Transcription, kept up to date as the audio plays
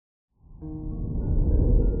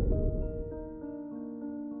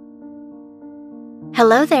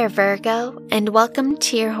Hello there, Virgo, and welcome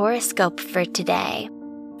to your horoscope for today,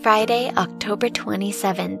 Friday, October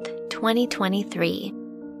 27th, 2023.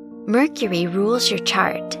 Mercury rules your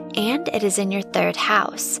chart, and it is in your third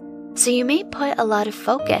house, so you may put a lot of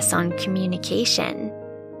focus on communication.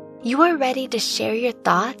 You are ready to share your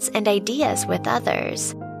thoughts and ideas with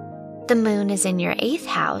others. The moon is in your eighth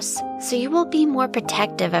house, so you will be more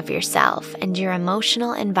protective of yourself and your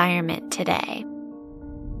emotional environment today.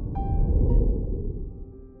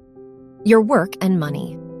 Your work and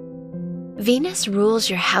money. Venus rules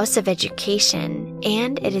your house of education,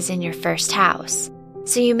 and it is in your first house,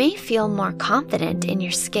 so you may feel more confident in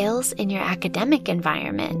your skills in your academic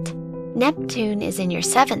environment. Neptune is in your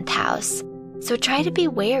seventh house, so try to be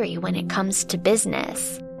wary when it comes to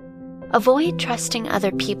business. Avoid trusting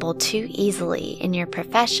other people too easily in your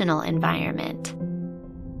professional environment.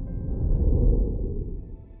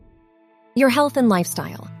 Your health and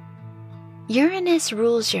lifestyle. Uranus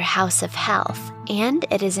rules your house of health, and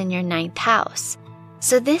it is in your ninth house,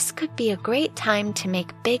 so this could be a great time to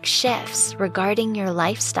make big shifts regarding your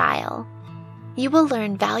lifestyle. You will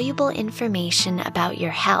learn valuable information about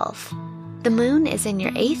your health. The moon is in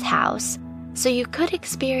your eighth house, so you could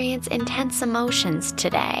experience intense emotions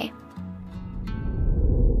today.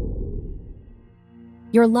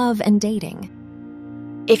 Your love and dating.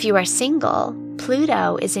 If you are single,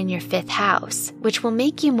 Pluto is in your fifth house, which will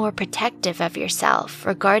make you more protective of yourself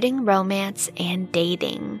regarding romance and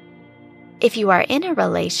dating. If you are in a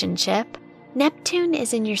relationship, Neptune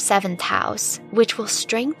is in your seventh house, which will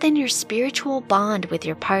strengthen your spiritual bond with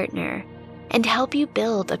your partner and help you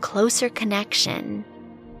build a closer connection.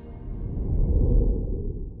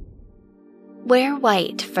 Wear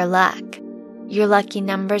white for luck. Your lucky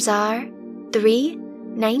numbers are 3,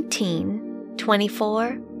 19,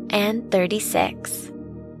 24, and 36.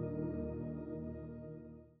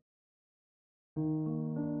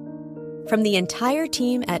 From the entire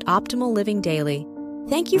team at Optimal Living Daily,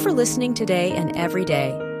 thank you for listening today and every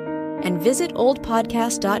day. And visit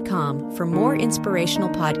oldpodcast.com for more inspirational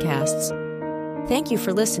podcasts. Thank you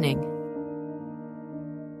for listening.